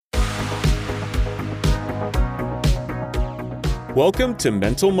Welcome to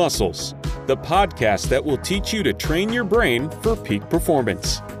Mental Muscles, the podcast that will teach you to train your brain for peak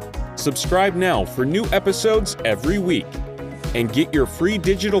performance. Subscribe now for new episodes every week and get your free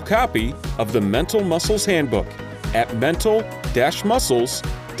digital copy of the Mental Muscles Handbook at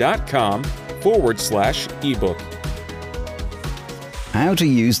mental-muscles.com/ebook. How to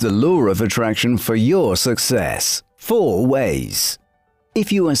use the law of attraction for your success. 4 ways.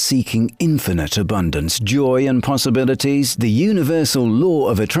 If you are seeking infinite abundance, joy, and possibilities, the universal law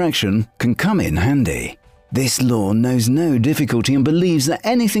of attraction can come in handy. This law knows no difficulty and believes that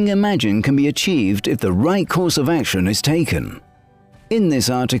anything imagined can be achieved if the right course of action is taken. In this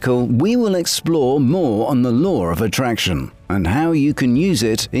article, we will explore more on the law of attraction and how you can use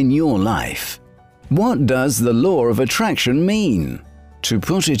it in your life. What does the law of attraction mean? To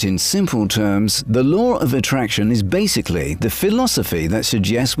put it in simple terms, the law of attraction is basically the philosophy that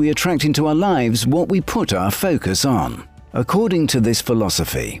suggests we attract into our lives what we put our focus on. According to this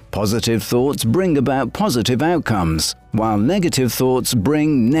philosophy, positive thoughts bring about positive outcomes, while negative thoughts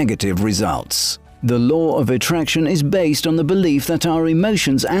bring negative results. The law of attraction is based on the belief that our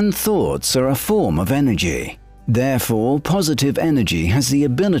emotions and thoughts are a form of energy. Therefore, positive energy has the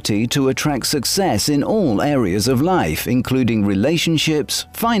ability to attract success in all areas of life, including relationships,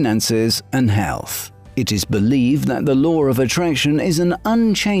 finances, and health. It is believed that the law of attraction is an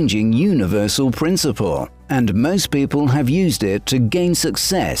unchanging universal principle, and most people have used it to gain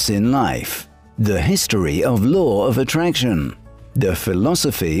success in life. The history of law of attraction. The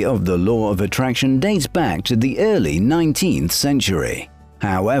philosophy of the law of attraction dates back to the early 19th century.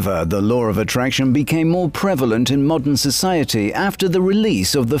 However, the law of attraction became more prevalent in modern society after the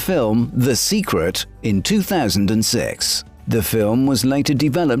release of the film The Secret in 2006. The film was later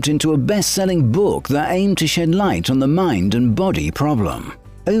developed into a best-selling book that aimed to shed light on the mind and body problem.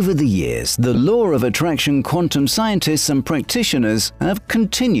 Over the years, the law of attraction quantum scientists and practitioners have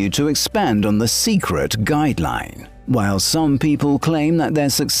continued to expand on the secret guideline. While some people claim that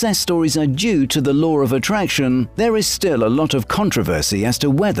their success stories are due to the law of attraction, there is still a lot of controversy as to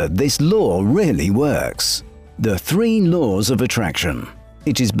whether this law really works. The 3 laws of attraction.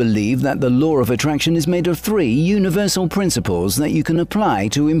 It is believed that the law of attraction is made of 3 universal principles that you can apply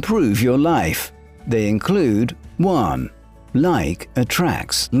to improve your life. They include 1. Like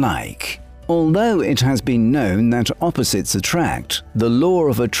attracts like. Although it has been known that opposites attract, the law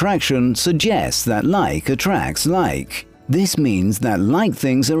of attraction suggests that like attracts like. This means that like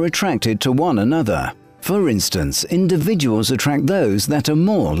things are attracted to one another. For instance, individuals attract those that are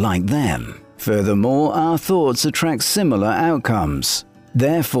more like them. Furthermore, our thoughts attract similar outcomes.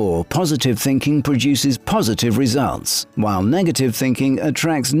 Therefore, positive thinking produces positive results, while negative thinking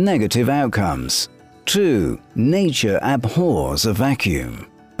attracts negative outcomes. 2. Nature abhors a vacuum.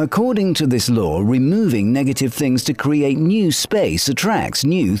 According to this law, removing negative things to create new space attracts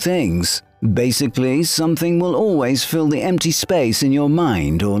new things. Basically, something will always fill the empty space in your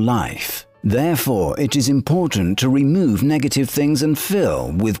mind or life. Therefore, it is important to remove negative things and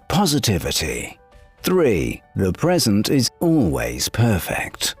fill with positivity. 3. The present is always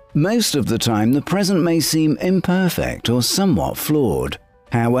perfect. Most of the time, the present may seem imperfect or somewhat flawed.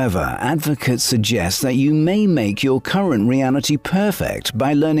 However, advocates suggest that you may make your current reality perfect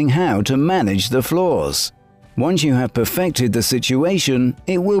by learning how to manage the flaws. Once you have perfected the situation,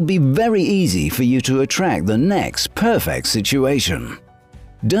 it will be very easy for you to attract the next perfect situation.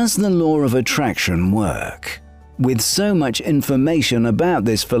 Does the law of attraction work? With so much information about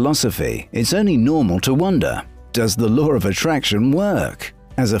this philosophy, it's only normal to wonder, does the law of attraction work?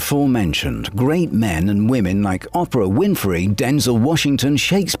 As aforementioned, great men and women like Oprah Winfrey, Denzel Washington,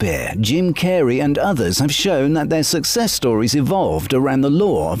 Shakespeare, Jim Carrey, and others have shown that their success stories evolved around the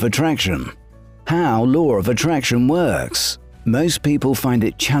law of attraction. How law of attraction works. Most people find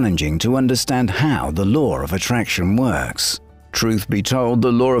it challenging to understand how the law of attraction works. Truth be told,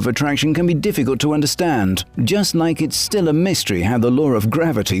 the law of attraction can be difficult to understand, just like it's still a mystery how the law of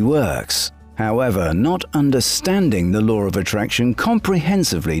gravity works. However, not understanding the law of attraction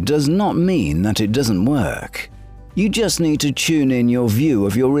comprehensively does not mean that it doesn't work. You just need to tune in your view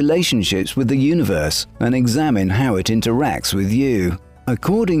of your relationships with the universe and examine how it interacts with you.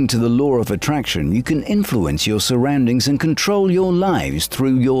 According to the law of attraction, you can influence your surroundings and control your lives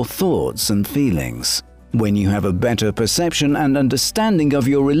through your thoughts and feelings. When you have a better perception and understanding of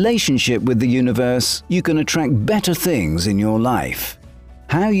your relationship with the universe, you can attract better things in your life.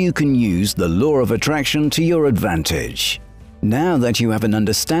 How you can use the law of attraction to your advantage. Now that you have an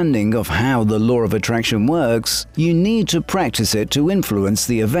understanding of how the law of attraction works, you need to practice it to influence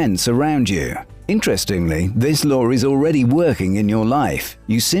the events around you. Interestingly, this law is already working in your life.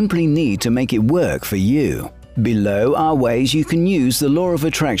 You simply need to make it work for you. Below are ways you can use the law of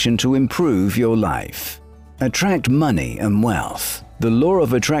attraction to improve your life. Attract money and wealth. The law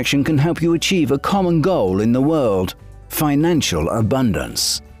of attraction can help you achieve a common goal in the world: financial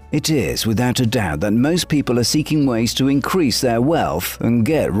abundance. It is without a doubt that most people are seeking ways to increase their wealth and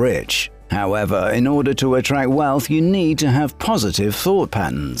get rich. However, in order to attract wealth, you need to have positive thought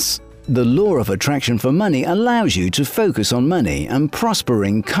patterns. The law of attraction for money allows you to focus on money and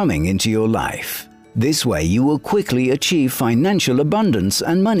prospering coming into your life. This way you will quickly achieve financial abundance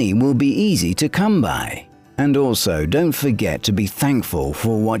and money will be easy to come by. And also, don't forget to be thankful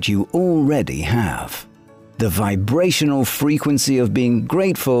for what you already have. The vibrational frequency of being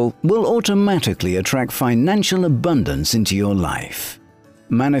grateful will automatically attract financial abundance into your life.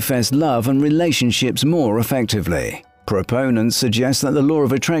 Manifest love and relationships more effectively. Proponents suggest that the law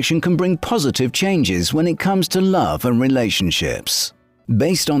of attraction can bring positive changes when it comes to love and relationships.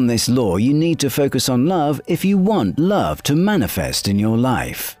 Based on this law, you need to focus on love if you want love to manifest in your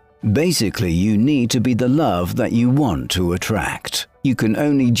life. Basically, you need to be the love that you want to attract. You can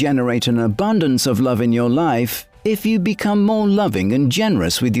only generate an abundance of love in your life if you become more loving and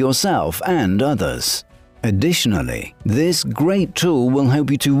generous with yourself and others. Additionally, this great tool will help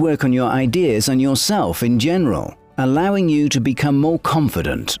you to work on your ideas and yourself in general, allowing you to become more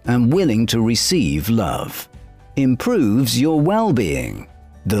confident and willing to receive love. Improves your well-being.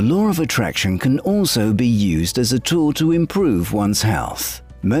 The law of attraction can also be used as a tool to improve one's health.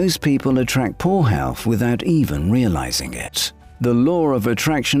 Most people attract poor health without even realizing it. The law of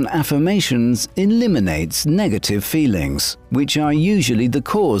attraction affirmations eliminates negative feelings, which are usually the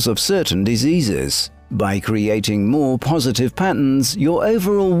cause of certain diseases. By creating more positive patterns, your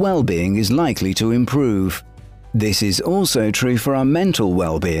overall well-being is likely to improve. This is also true for our mental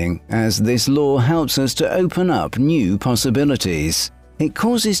well-being, as this law helps us to open up new possibilities. It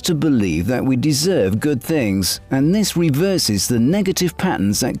causes to believe that we deserve good things, and this reverses the negative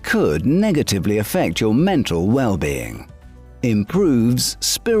patterns that could negatively affect your mental well-being. Improves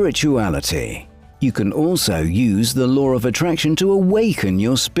spirituality. You can also use the law of attraction to awaken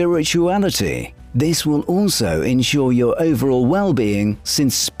your spirituality. This will also ensure your overall well-being,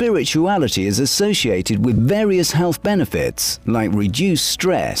 since spirituality is associated with various health benefits like reduced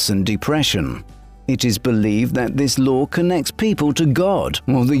stress and depression. It is believed that this law connects people to God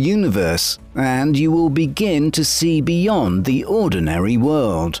or the universe, and you will begin to see beyond the ordinary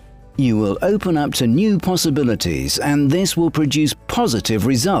world. You will open up to new possibilities, and this will produce positive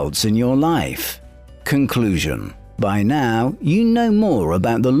results in your life. Conclusion. By now, you know more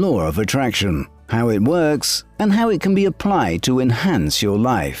about the law of attraction, how it works, and how it can be applied to enhance your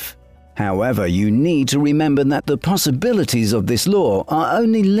life. However, you need to remember that the possibilities of this law are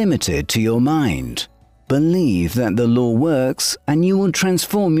only limited to your mind. Believe that the law works, and you will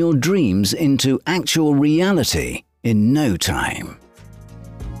transform your dreams into actual reality in no time.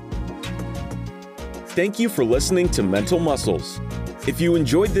 Thank you for listening to Mental Muscles. If you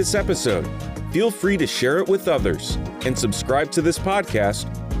enjoyed this episode, feel free to share it with others and subscribe to this podcast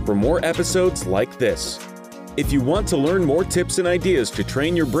for more episodes like this. If you want to learn more tips and ideas to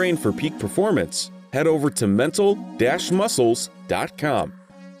train your brain for peak performance, head over to mental-muscles.com.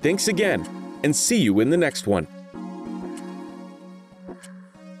 Thanks again, and see you in the next one.